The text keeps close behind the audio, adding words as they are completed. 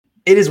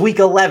It is week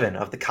 11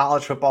 of the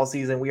college football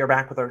season. We are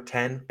back with our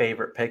 10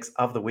 favorite picks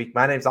of the week.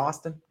 My name's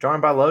Austin,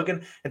 joined by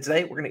Logan. And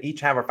today we're going to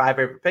each have our 5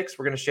 favorite picks.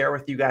 We're going to share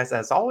with you guys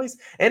as always.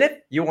 And if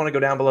you want to go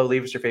down below,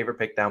 leave us your favorite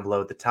pick down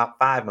below. The top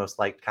 5 most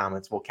liked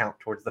comments will count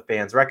towards the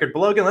fans' record.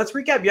 But Logan, let's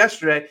recap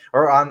yesterday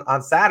or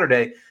on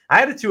Saturday. I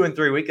had a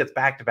 2-3 week. It's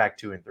back-to-back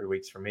 2-3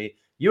 weeks for me.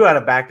 You had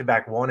a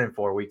back-to-back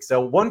 1-4 week. So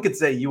one could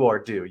say you are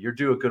due. You're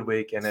due a good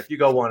week. And if you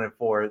go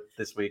 1-4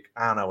 this week,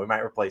 I don't know, we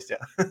might replace you.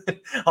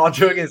 All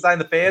joking aside,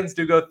 the fans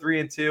do go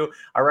 3-2.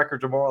 Our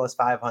records are more or less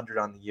 500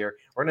 on the year.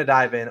 We're going to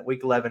dive in.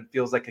 Week 11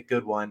 feels like a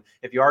good one.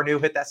 If you are new,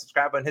 hit that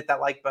subscribe button, hit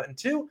that like button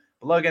too.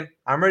 But Logan,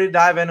 I'm ready to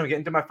dive in. I'm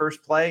getting to my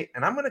first play,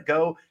 and I'm going to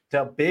go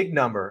to a big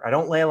number. I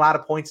don't lay a lot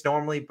of points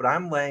normally, but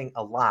I'm laying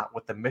a lot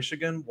with the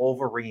Michigan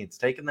Wolverines,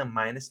 taking them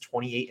minus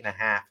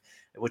 28.5.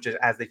 Which is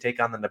as they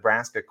take on the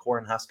Nebraska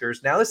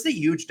Cornhuskers. Now, this is a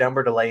huge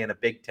number to lay in a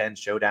Big Ten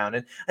showdown.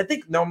 And I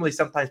think normally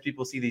sometimes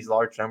people see these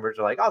large numbers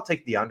are like, I'll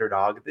take the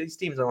underdog. These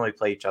teams don't only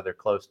play each other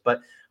close.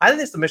 But I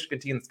think it's the Michigan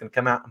team that's going to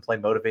come out and play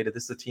motivated.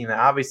 This is a team that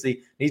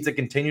obviously needs to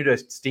continue to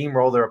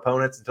steamroll their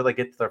opponents until they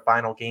get to their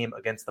final game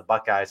against the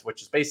Buckeyes,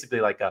 which is basically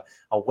like a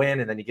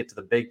win. And then you get to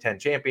the Big Ten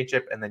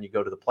championship, and then you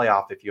go to the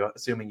playoff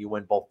assuming you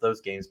win both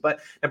those games. But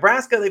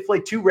Nebraska, they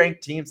played 2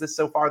 ranked teams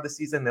so far this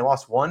season. They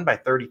lost one by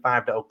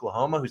 35 to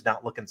Oklahoma, who's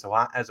not looking so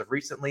hot as of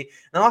recently, and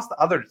they lost the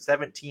other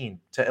 17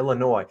 to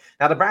Illinois.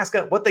 Now,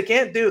 Nebraska, what they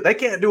can't do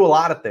a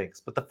lot of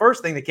things, but the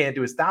first thing they can't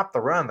do is stop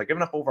the run. They're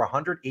giving up over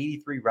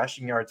 183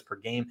 rushing yards per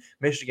game.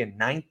 Michigan,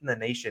 9th in the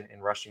nation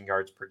in rushing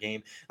yards per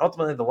game. And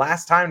ultimately, the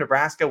last time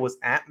Nebraska was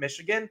at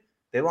Michigan,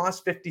 they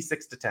lost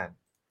 56-10.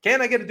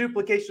 Can I get a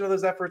duplication of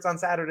those efforts on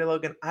Saturday,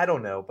 Logan? I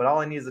don't know, but all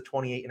I need is a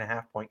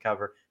 28.5 point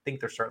cover. I think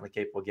they're certainly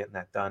capable of getting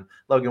that done.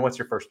 Logan, what's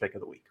your first pick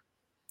of the week?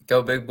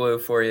 Go Big Blue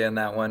for you in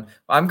that one.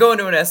 I'm going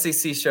to an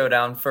SEC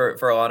showdown for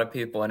a lot of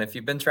people, and if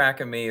you've been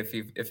tracking me,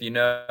 if you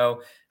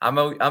know, I'm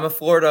a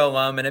Florida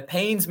alum, and it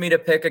pains me to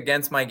pick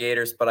against my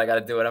Gators, but I got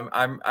to do it.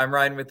 I'm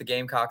riding with the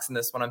Gamecocks in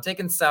this one. I'm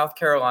taking South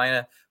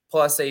Carolina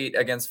 +8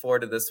 against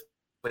Florida this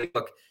week.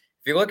 Look,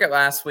 if you look at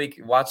last week,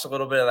 watch a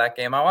little bit of that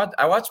game.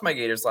 I watched my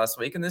Gators last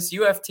week, and this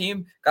UF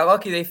team got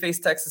lucky. They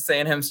faced Texas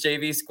A&M's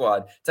JV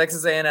squad.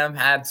 Texas A&M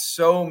had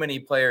so many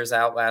players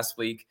out last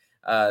week.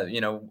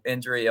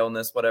 Injury,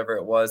 illness, whatever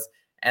it was.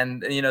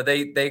 And,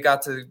 they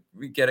got to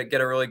get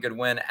a really good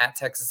win at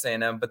Texas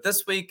A&M. But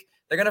this week,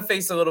 they're going to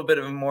face a little bit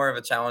of more of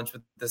a challenge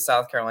with the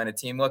South Carolina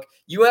team. Look,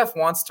 UF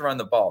wants to run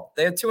the ball.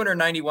 They had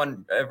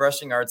 291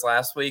 rushing yards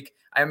last week.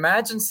 I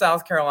imagine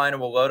South Carolina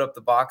will load up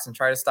the box and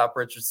try to stop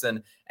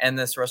Richardson and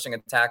this rushing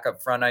attack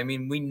up front. I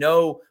mean, we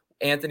know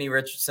Anthony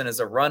Richardson is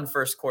a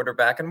run-first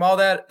quarterback, and while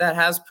that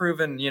has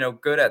proven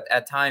good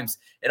at times,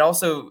 it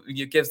also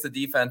gives the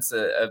defense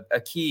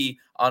a key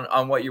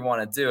on what you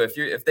want to do.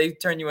 If they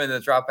turn you into a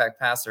drop-back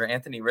passer,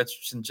 Anthony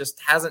Richardson just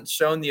hasn't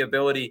shown the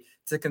ability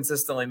to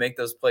consistently make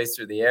those plays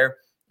through the air.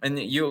 And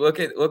you look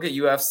at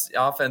UF's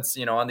offense,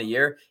 on the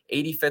year,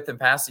 85th in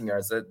passing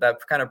yards. That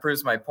kind of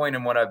proves my point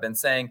in what I've been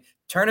saying.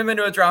 Turn him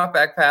into a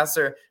drop-back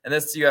passer, and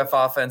this UF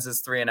offense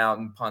is 3-and-out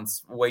and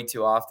punts way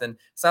too often.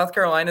 South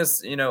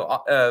Carolina's,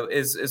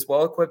 is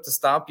well-equipped to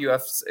stop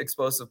UF's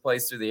explosive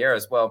plays through the air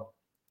as well.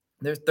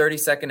 They're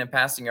 32nd in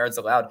passing yards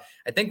allowed.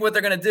 I think what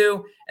they're going to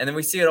do, and then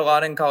we see it a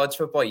lot in college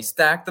football, you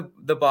stack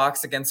the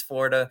box against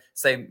Florida,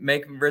 say,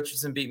 make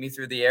Richardson beat me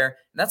through the air.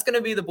 And that's going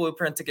to be the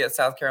blueprint to get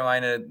South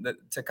Carolina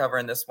to cover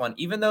in this one.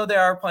 Even though they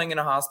are playing in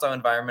a hostile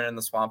environment in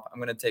the swamp, I'm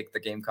going to take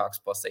the Gamecocks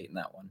 +8 in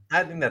that one.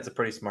 I think that's a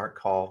pretty smart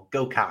call.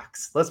 Go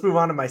Cox. Let's move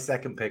on to my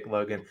second pick,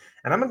 Logan.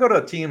 And I'm going to go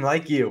to a team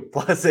like you,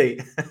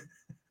 +8.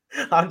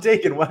 I'm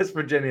taking West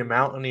Virginia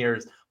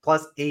Mountaineers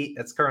 +8.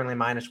 That's currently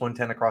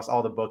 -110 across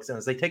all the books. And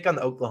as they take on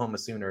the Oklahoma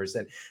Sooners,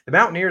 and the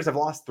Mountaineers have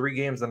lost 3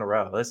 games in a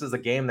row. This is a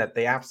game that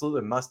they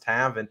absolutely must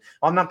have. And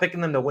while I'm not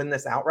picking them to win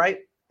this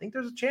outright, I think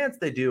there's a chance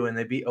they do, and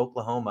they beat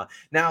Oklahoma.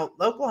 Now,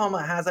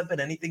 Oklahoma hasn't been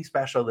anything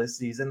special this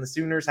season. The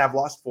Sooners have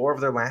lost 4 of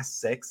their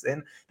last 6,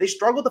 and they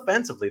struggle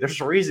defensively.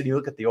 There's a reason you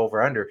look at the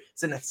over-under.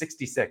 It's in at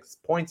 66.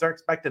 Points are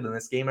expected in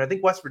this game, and I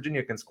think West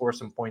Virginia can score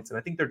some points, and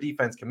I think their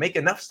defense can make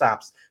enough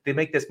stops to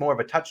make this more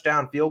of a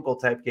touchdown field goal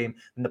type game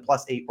than the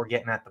 +8 we're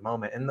getting at the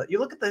moment. And you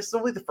look at this, it's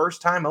only the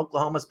first time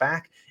Oklahoma's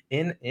back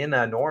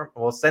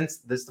since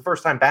this is the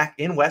first time back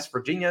in West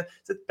Virginia.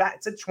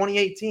 It's in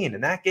 2018.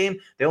 In that game,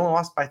 they only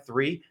lost by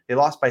 3. They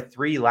lost by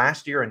 3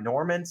 last year in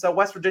Norman. So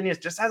West Virginia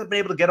just hasn't been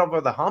able to get over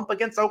the hump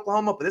against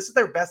Oklahoma, but this is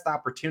their best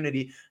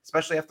opportunity,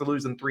 especially after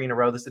losing 3 in a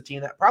row. This is a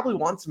team that probably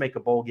wants to make a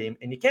bowl game,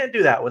 and you can't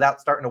do that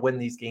without starting to win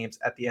these games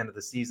at the end of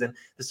the season.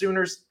 The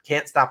Sooners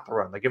can't stop the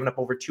run. They're giving up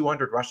over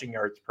 200 rushing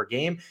yards per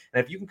game,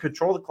 and if you can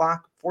control the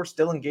clock, force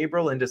Dylan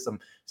Gabriel into some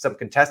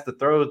contested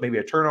throws, maybe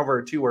a turnover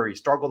or 2 where he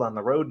struggled on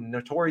the road and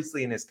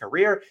notoriously in his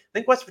career, I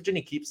think West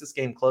Virginia keeps this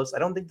game close. I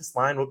don't think this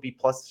line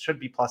should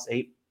be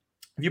 +8.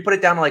 If you put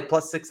it down to like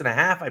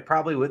 +6.5, I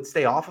probably would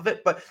stay off of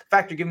it. But the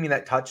fact you're giving me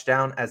that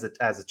touchdown as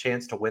a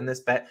chance to win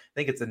this bet, I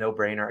think it's a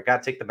no-brainer. I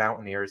got to take the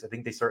Mountaineers. I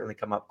think they certainly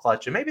come up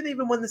clutch, and maybe they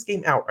even win this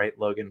game outright,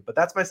 Logan. But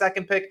that's my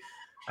second pick.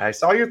 I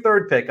saw your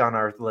third pick on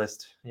our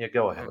list. Yeah,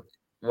 go ahead.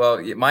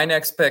 Well, my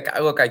next pick,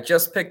 I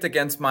just picked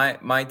against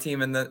my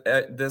team in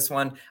this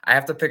one. I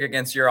have to pick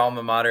against your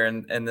alma mater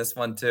in this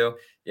one too.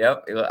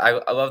 Yep,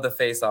 I love the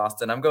face,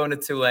 Austin. I'm going to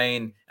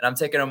Tulane, and I'm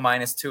taking a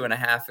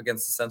 -2.5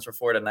 against the Central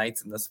Florida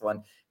Knights in this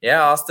one.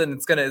 Yeah, Austin,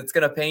 it's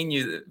gonna pain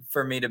you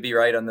for me to be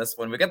right on this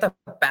one. We got the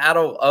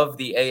battle of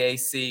the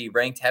AAC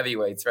ranked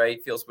heavyweights,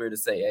 right? Feels weird to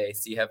say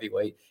AAC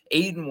heavyweight.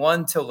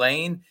 8-1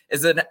 Tulane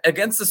is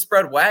against the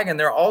spread wagon.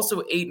 They're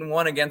also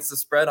 8-1 against the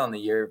spread on the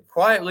year.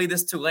 Quietly,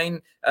 this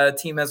Tulane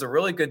team has a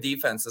really good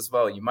defense as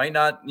well. You might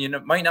not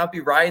be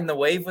riding the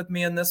wave with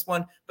me on this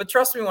one, but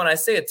trust me when I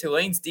say it.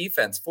 Tulane's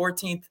defense,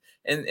 14th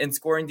in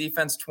scoring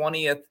defense,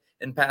 20th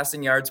in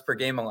passing yards per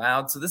game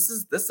allowed. So this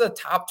is a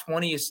top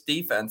 20-ish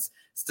defense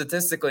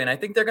statistically, and I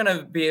think they're going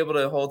to be able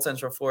to hold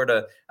Central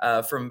Florida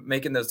from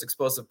making those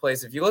explosive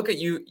plays. If you look at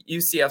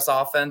UCF's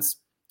offense,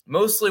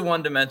 mostly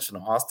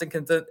one-dimensional. Austin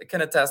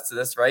can attest to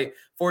this, right?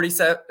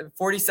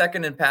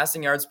 42nd in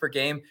passing yards per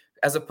game,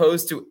 as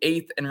opposed to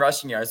 8th in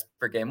rushing yards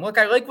per game. Look,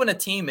 I like when a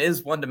team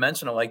is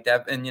one-dimensional like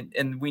that,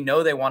 and we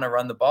know they want to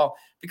run the ball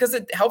because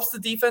it helps the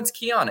defense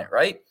key on it,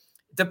 right?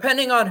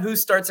 Depending on who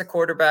starts a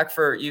quarterback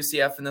for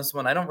UCF in this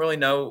one, I don't really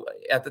know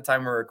at the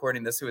time we're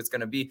recording this who it's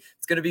going to be.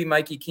 It's going to be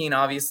Mikey Keene.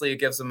 Obviously, it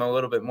gives them a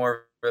little bit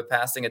more of a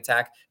passing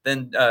attack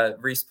than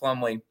Reese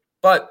Plumlee.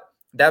 But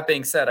that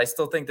being said, I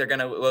still think they're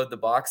going to load the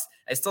box.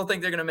 I still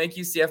think they're going to make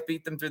UCF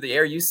beat them through the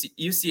air.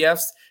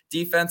 UCF's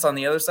defense on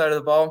the other side of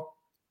the ball,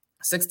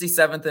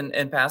 67th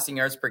in passing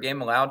yards per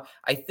game allowed.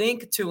 I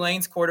think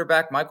Tulane's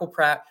quarterback, Michael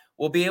Pratt,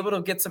 will be able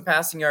to get some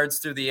passing yards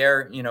through the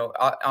air,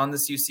 on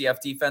this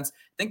UCF defense.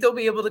 I think they'll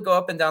be able to go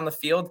up and down the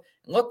field.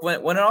 Look,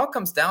 when it all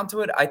comes down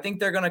to it, I think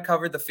they're going to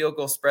cover the field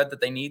goal spread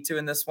that they need to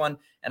in this one.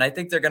 And I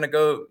think they're going to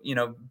go,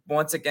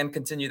 once again,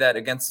 continue that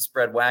against the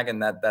spread wagon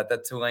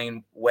that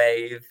Tulane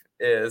wave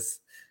is.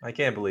 I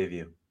can't believe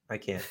you. I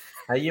can't.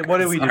 What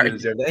do we do to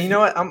deserve that? You know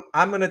what?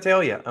 I'm going to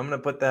tell you. I'm going to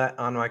put that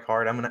on my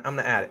card. I'm going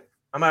to add it.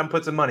 I'm going to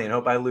put some money and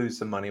hope I lose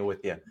some money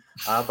with you.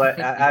 But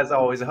as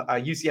always,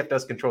 UCF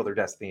does control their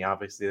destiny,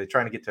 obviously. They're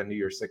trying to get to a New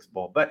Year's Six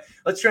Bowl. But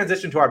let's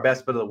transition to our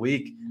best bet of the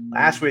week.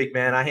 Last week,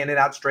 man, I handed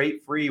out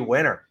straight free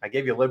winner. I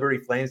gave you Liberty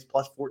Flames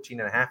plus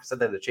 14.5. Said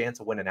they had a chance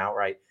of winning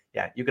outright.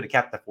 Yeah, you could have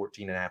kept the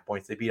 14.5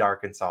 points. They beat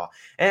Arkansas.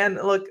 And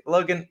look,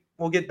 Logan,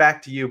 we'll get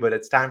back to you, but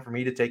it's time for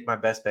me to take my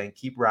best bet and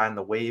keep riding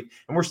the wave.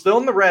 And we're still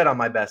in the red on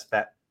my best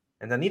bet.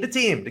 And I need a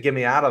team to get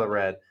me out of the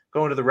red.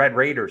 Going to the Red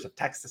Raiders of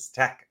Texas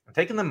Tech. I'm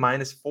taking them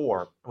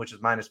 -4, which is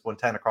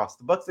 -110 across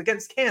the books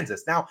against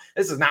Kansas. Now,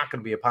 this is not going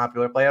to be a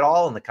popular play at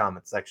all in the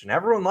comments section.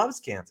 Everyone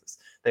loves Kansas.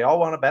 They all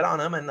want to bet on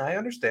them, and I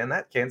understand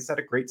that. Kansas had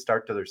a great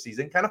start to their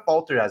season, kind of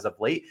faltered as of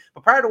late.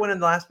 But prior to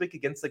winning last week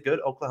against the good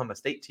Oklahoma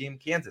State team,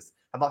 Kansas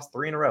had lost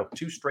 3 in a row,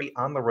 2 straight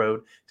on the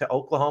road to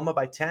Oklahoma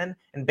by 10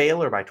 and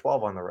Baylor by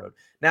 12 on the road.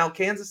 Now,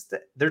 Kansas,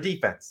 their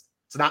defense,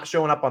 it's not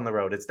showing up on the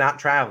road. It's not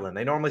traveling.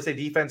 They normally say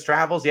defense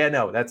travels. Yeah,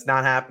 no, that's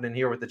not happening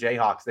here with the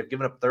Jayhawks. They've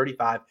given up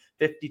 35,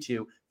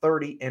 52,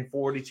 30, and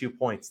 42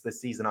 points this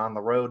season on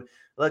the road.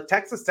 Look,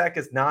 Texas Tech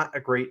is not a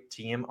great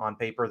team on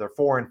paper. They're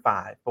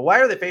 4-5. But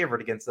why are they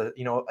favored against a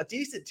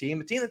decent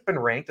team, a team that's been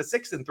ranked, a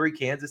 6-3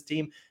 Kansas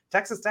team?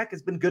 Texas Tech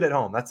has been good at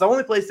home. That's the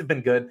only place they've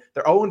been good.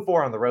 They're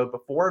 0-4 on the road,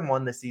 but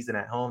 4-1 this season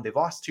at home. They've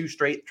lost 2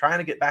 straight, trying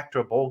to get back to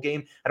a bowl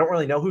game. I don't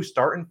really know who's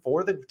starting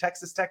for the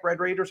Texas Tech Red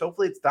Raiders.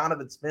 Hopefully it's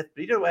Donovan Smith.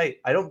 But either way,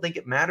 I don't think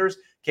it matters.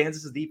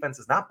 Kansas's defense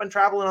has not been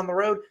traveling on the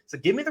road. So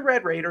give me the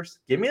Red Raiders.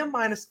 Give me a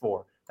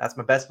 -4. That's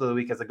my best bet of the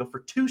week as I go for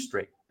 2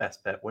 straight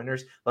best bet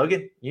winners.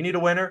 Logan, you need a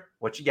winner.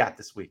 What you got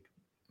this week?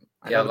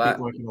 I know the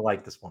people aren't going to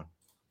like this one.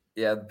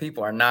 Yeah, the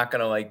people are not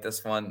going to like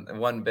this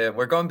one bit.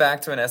 We're going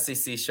back to an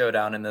SEC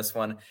showdown in this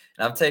one, and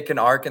I'm taking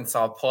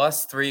Arkansas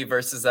 +3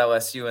 versus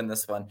LSU in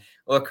this one.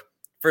 Look,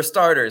 for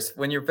starters,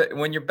 when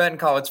you're betting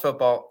college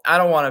football, I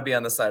don't want to be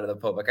on the side of the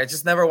public. I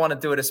just never want to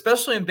do it,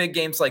 especially in big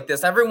games like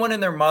this. Everyone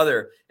and their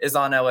mother is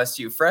on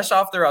LSU, fresh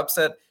off their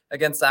upset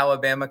against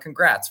Alabama.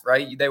 Congrats,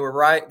 right?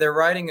 They're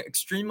riding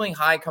extremely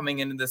high coming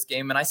into this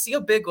game, and I see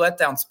a big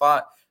letdown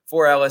spot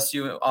for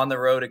LSU on the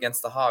road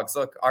against the Hogs.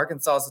 Look,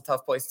 Arkansas is a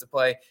tough place to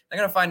play. They're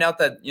going to find out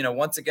that,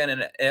 once again,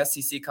 in an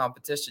SEC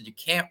competition, you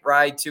can't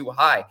ride too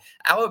high.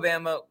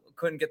 Alabama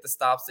couldn't get the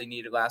stops they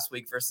needed last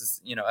week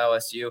versus,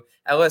 LSU.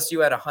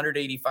 LSU had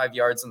 185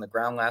 yards on the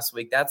ground last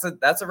week. That's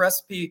a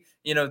recipe,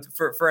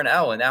 for an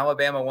L. And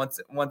Alabama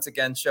once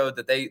again showed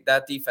that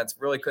that defense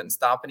really couldn't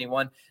stop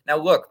anyone. Now,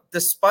 look,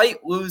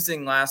 despite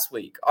losing last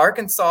week,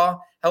 Arkansas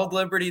held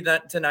Liberty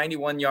to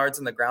 91 yards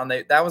on the ground.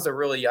 That was a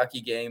really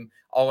yucky game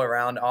all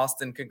around.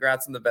 Austin,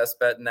 congrats on the best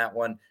bet in that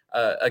one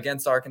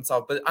against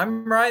Arkansas. But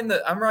I'm riding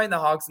the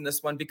Hogs in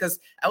this one because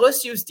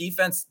LSU's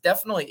defense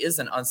definitely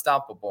isn't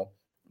unstoppable.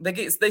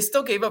 They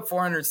still gave up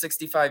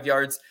 465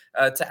 yards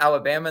to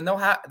Alabama, and they'll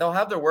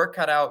have their work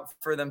cut out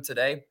for them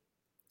today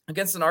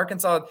against an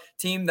Arkansas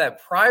team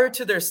that prior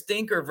to their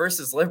stinker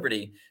versus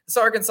Liberty, this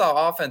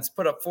Arkansas offense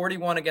put up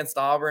 41 against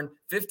Auburn,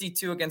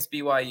 52 against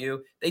BYU.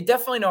 They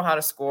definitely know how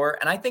to score,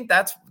 and I think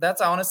that's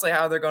honestly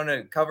how they're going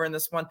to cover in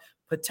this one,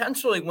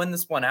 potentially win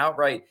this one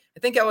outright. I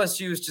think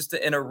LSU is just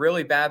in a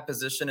really bad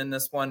position in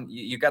this one.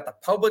 You got the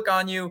public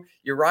on you.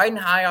 You're riding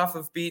high off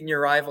of beating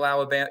your rival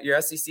Alabama,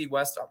 your SEC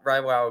West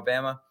rival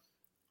Alabama.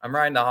 I'm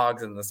riding the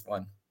Hogs in this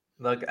one.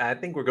 Look, I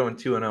think we're going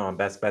 2-0 on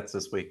best bets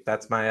this week.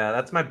 That's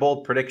my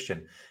bold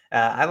prediction.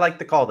 I like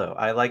the call, though.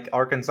 I like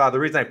Arkansas. The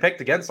reason I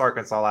picked against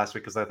Arkansas last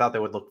week is I thought they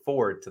would look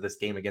forward to this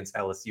game against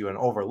LSU and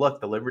overlook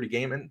the Liberty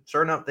game, and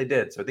sure enough, they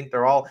did. So I think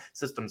they're all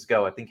systems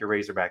go. I think your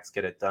Razorbacks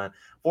get it done.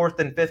 4th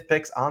and 5th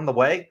picks on the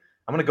way.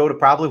 I'm going to go to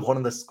probably one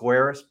of the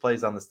squarest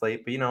plays on the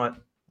slate, but you know what?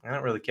 I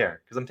don't really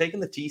care because I'm taking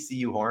the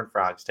TCU Horned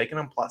Frogs, taking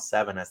them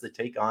 +7 as they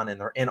take on, and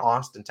they're in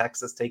Austin,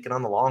 Texas, taking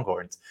on the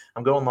Longhorns.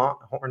 I'm going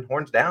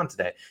horns down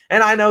today.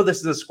 And I know this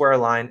is a square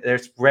line.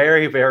 It's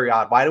very, very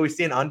odd. Why do we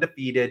see an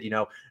undefeated,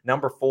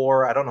 number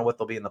 4? I don't know what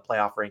they'll be in the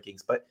playoff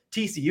rankings, but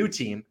TCU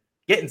team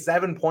getting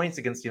 7 points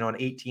against, an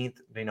 18th,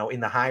 in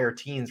the higher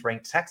teens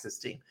ranked Texas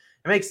team.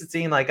 It makes it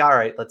seem like, all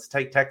right, let's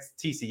take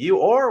TCU,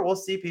 or we'll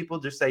see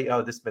people just say,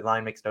 oh, this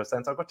line makes no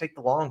sense. I'll go take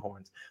the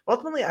Longhorns.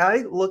 Ultimately,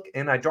 I look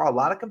and I draw a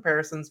lot of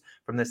comparisons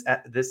from this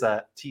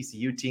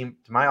TCU team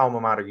to my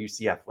alma mater,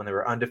 UCF, when they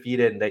were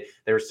undefeated and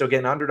they were still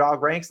getting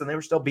underdog ranks and they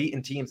were still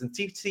beating teams. And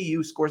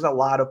TCU scores a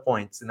lot of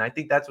points, and I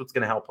think that's what's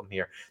going to help them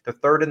here. They're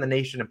 3rd in the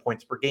nation in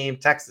points per game.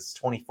 Texas,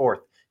 24th.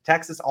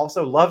 Texas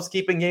also loves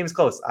keeping games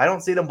close. I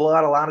don't see them blow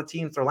out a lot of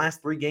teams. Their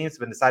last 3 games have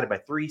been decided by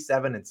 3,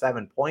 7, and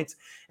 7 points.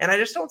 And I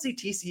just don't see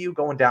TCU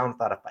going down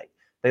without a fight.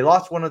 They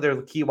lost one of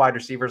their key wide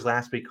receivers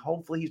last week.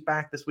 Hopefully he's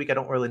back this week. I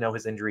don't really know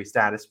his injury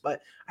status, but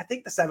I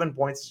think the 7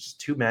 points is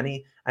just too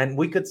many. And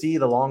we could see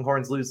the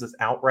Longhorns lose this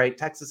outright.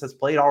 Texas has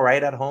played all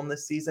right at home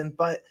this season,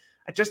 but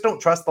I just don't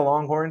trust the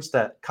Longhorns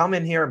to come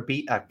in here and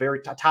beat a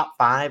very top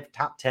 5,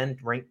 top 10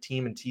 ranked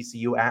team in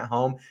TCU at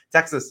home.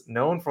 Texas,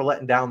 known for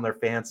letting down their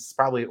fans. It's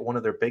probably one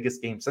of their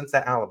biggest games since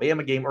that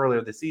Alabama game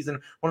earlier this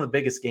season. One of the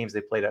biggest games they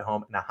played at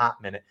home in a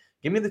hot minute.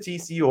 Give me the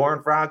TCU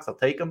Horned Frogs. I'll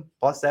take them.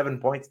 +7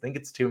 points. I think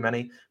it's too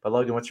many. But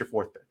Logan, what's your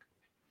 4th pick?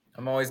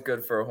 I'm always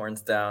good for a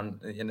horns down.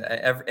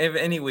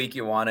 Any week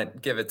you want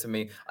it, give it to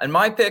me. On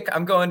my pick,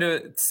 I'm going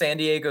to San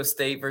Diego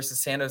State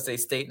versus San Jose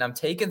State, and I'm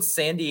taking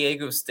San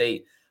Diego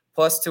State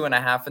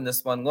 +2.5 in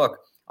this one. Look,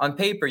 on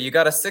paper, you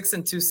got a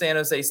 6-2 San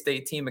Jose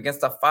State team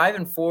against a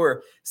 5-4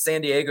 San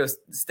Diego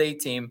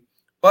State team,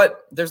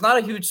 but there's not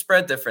a huge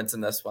spread difference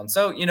in this one.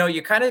 So,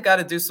 you kind of got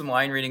to do some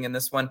line reading in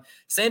this one.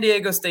 San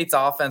Diego State's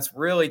offense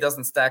really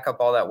doesn't stack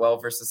up all that well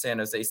versus San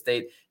Jose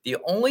State. The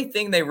only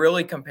thing they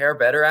really compare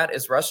better at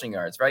is rushing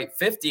yards, right?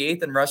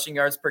 58th in rushing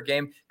yards per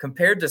game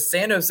compared to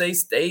San Jose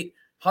State,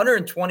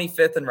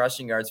 125th in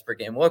rushing yards per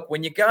game. Look,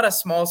 when you got a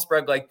small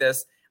spread like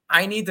this,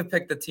 I need to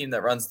pick the team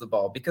that runs the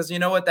ball because you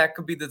know what? That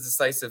could be the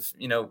decisive,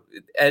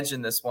 edge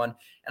in this one.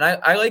 And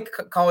I like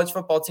college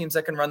football teams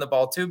that can run the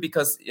ball too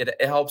because it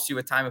helps you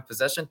with time of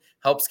possession,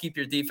 helps keep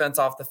your defense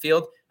off the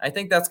field. I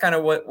think that's kind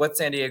of what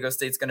San Diego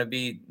State's going to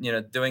be,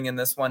 doing in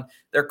this one.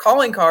 Their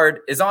calling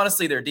card is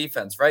honestly their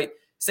defense, right?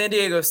 San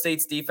Diego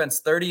State's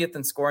defense, 30th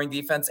in scoring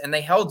defense, and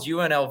they held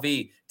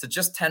UNLV to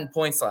just 10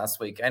 points last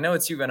week. I know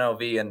it's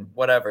UNLV and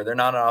whatever. They're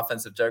not an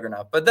offensive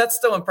juggernaut, but that's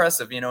still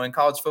impressive. In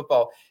college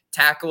football,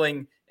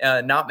 tackling,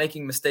 not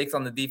making mistakes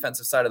on the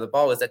defensive side of the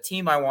ball is a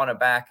team I want to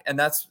back, and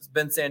that's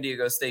been San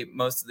Diego State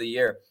most of the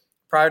year.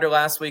 Prior to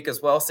last week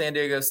as well, San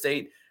Diego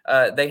State,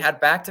 they had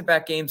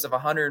back-to-back games of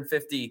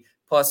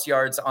 150-plus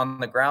yards on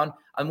the ground.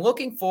 I'm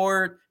looking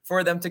forward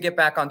for them to get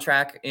back on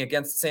track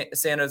against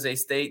San Jose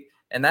State,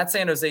 and that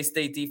San Jose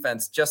State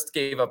defense just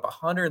gave up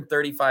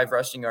 135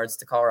 rushing yards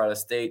to Colorado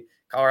State.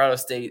 Colorado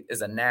State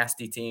is a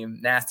nasty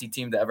team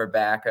to ever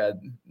back.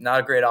 Not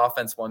a great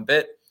offense one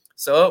bit.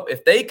 So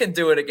if they can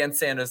do it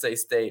against San Jose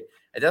State,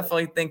 I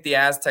definitely think the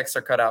Aztecs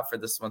are cut out for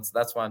this one. So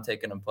that's why I'm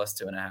taking them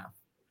 +2.5.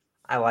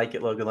 I like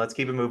it, Logan. Let's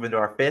keep it moving to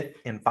our 5th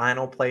and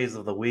final plays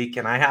of the week.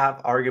 And I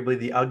have arguably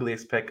the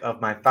ugliest pick of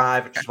my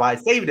 5, which is why I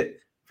saved it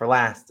for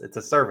last. It's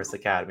a Service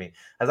Academy,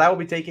 as I will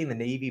be taking the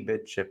Navy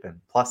Midshipmen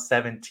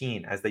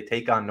 +17 as they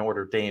take on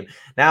Notre Dame.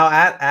 Now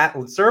at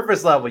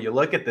surface level, you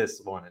look at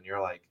this one and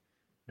you're like,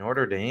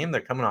 Notre Dame,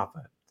 they're coming off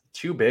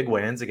 2 big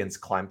wins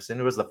against Clemson,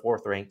 who was the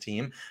 4th ranked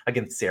team,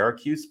 against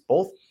Syracuse,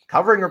 both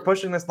covering or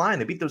pushing this line.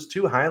 They beat those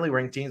 2 highly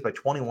ranked teams by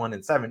 21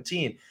 and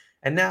 17.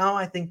 And now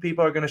I think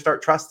people are going to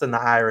start trusting the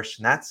Irish,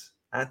 and that's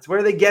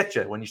where they get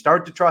you when you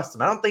start to trust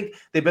them. I don't think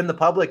they've been the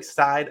public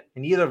side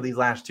in either of these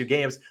last 2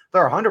 games.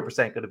 They're 100%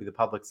 going to be the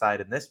public side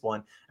in this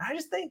one. And I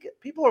just think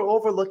people are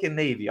overlooking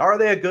Navy. Are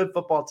they a good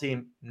football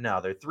team?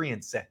 No, they're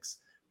 3-6.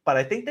 But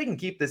I think they can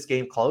keep this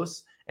game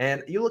close.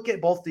 And you look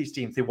at both these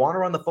teams, they want to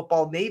run the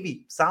football.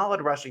 Navy,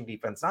 solid rushing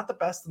defense, not the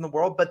best in the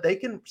world, but they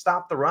can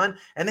stop the run,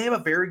 and they have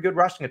a very good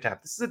rushing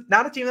attack. This is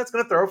not a team that's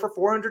going to throw for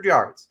 400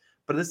 yards,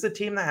 but this is a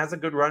team that has a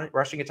good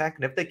rushing attack.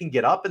 And if they can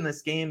get up in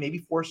this game, maybe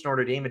force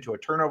Notre Dame into a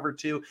turnover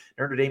too,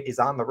 Notre Dame is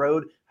on the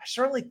road. I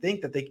certainly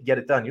think that they can get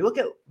it done. You look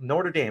at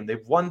Notre Dame,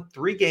 they've won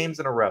 3 games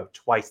in a row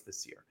twice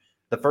this year.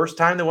 The first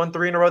time they won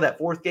 3 in a row, that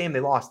fourth game, they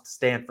lost to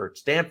Stanford.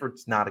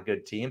 Stanford's not a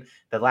good team.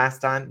 The last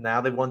time, now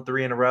they've won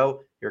 3 in a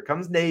row. Here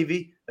comes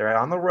Navy. They're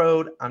on the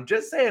road. I'm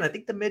just saying, I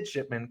think the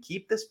midshipmen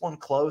keep this one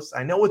close.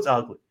 I know it's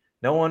ugly.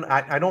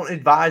 I don't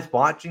advise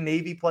watching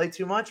Navy play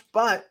too much,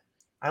 but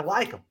I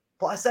like them.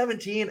 Plus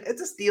 17,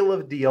 it's a steal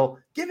of a deal.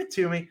 Give it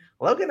to me.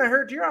 Logan, I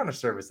heard you're on a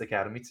Service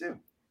Academy too.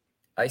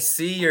 I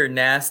see your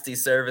nasty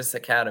Service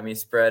Academy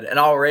spread, and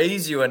I'll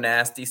raise you a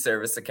nasty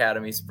Service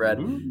Academy spread.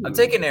 Ooh. I'm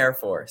taking Air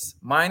Force,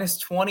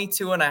 minus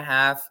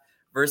 22.5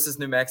 versus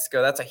New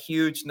Mexico. That's a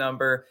huge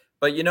number.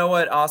 But you know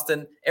what,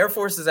 Austin? Air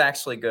Force is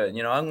actually good.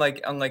 You know,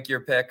 unlike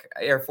your pick,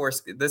 Air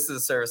Force, this is a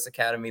Service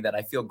Academy that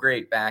I feel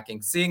great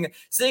backing. Seeing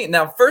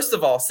now, first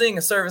of all, seeing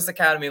a Service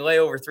Academy lay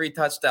over 3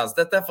 touchdowns,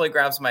 that definitely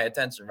grabs my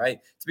attention, right?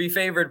 To be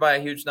favored by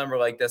a huge number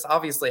like this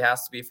obviously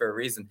has to be for a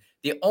reason.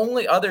 The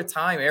only other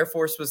time Air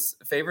Force was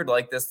favored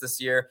like this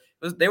year,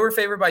 they were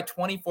favored by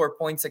 24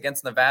 points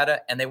against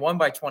Nevada, and they won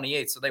by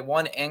 28. So they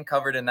won and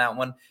covered in that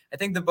one. I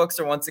think the books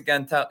are once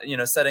again,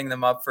 setting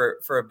them up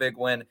for a big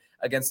win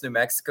against New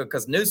Mexico,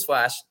 because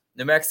newsflash,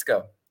 New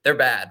Mexico, they're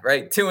bad,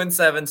 right?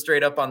 2-7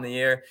 straight up on the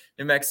year.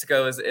 New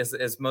Mexico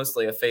is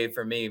mostly a fade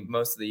for me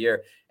most of the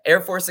year.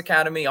 Air Force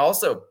Academy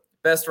also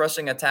best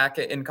rushing attack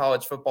in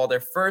college football. They're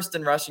first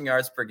in rushing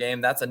yards per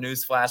game. That's a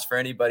newsflash for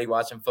anybody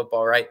watching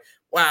football, right?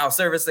 Wow,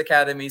 service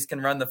academies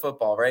can run the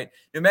football, right?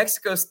 New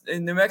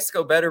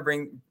Mexico better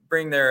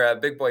bring their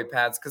big boy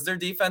pads, because their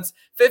defense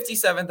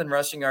 57th in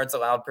rushing yards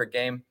allowed per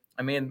game.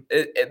 I mean,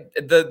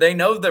 they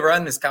know the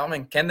run is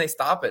coming. Can they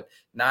stop it?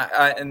 Not,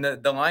 and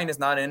the line is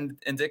not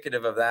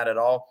indicative of that at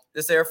all.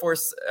 This Air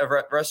Force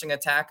rushing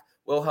attack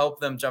will help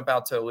them jump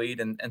out to a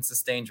lead and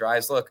sustain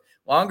drives. Look,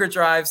 longer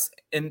drives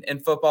in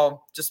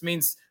football just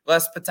means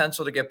less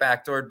potential to get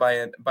backdoored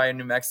by a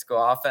New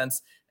Mexico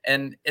offense.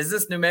 And is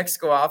this New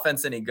Mexico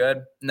offense any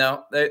good?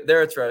 No,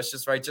 they're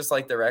atrocious, right? Just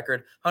like the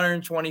record.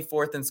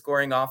 124th in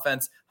scoring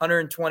offense,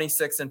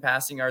 126th in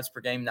passing yards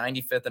per game,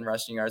 95th in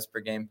rushing yards per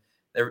game.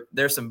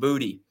 There's some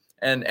booty,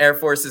 and Air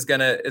Force is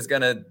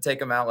gonna take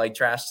them out like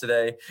trash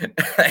today.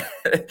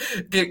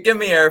 Give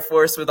me Air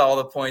Force with all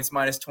the points,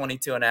 minus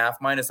 22.5,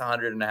 minus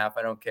 100.5.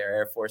 I don't care.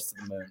 Air Force to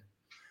the moon.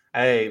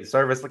 Hey,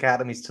 Service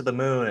Academies to the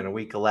moon in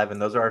week 11.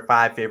 Those are our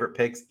 5 favorite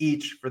picks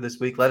each for this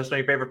week. Let us know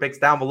your favorite picks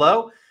down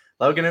below.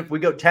 Logan, if we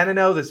go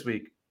 10-0 this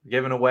week, we're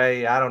giving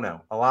away, I don't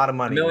know, a lot of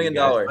money. $1 million.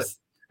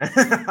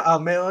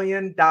 $1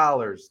 million.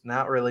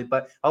 Not really,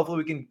 but hopefully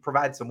we can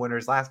provide some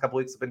winners. Last couple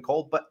weeks have been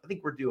cold, but I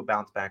think we're due a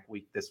bounce back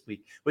week this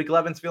week. Week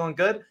 11's feeling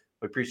good.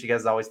 We appreciate you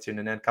guys always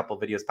tuning in. A couple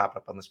of videos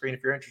popping up on the screen if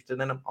you're interested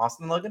in them.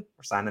 Austin and Logan,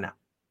 we're signing out.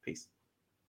 Peace.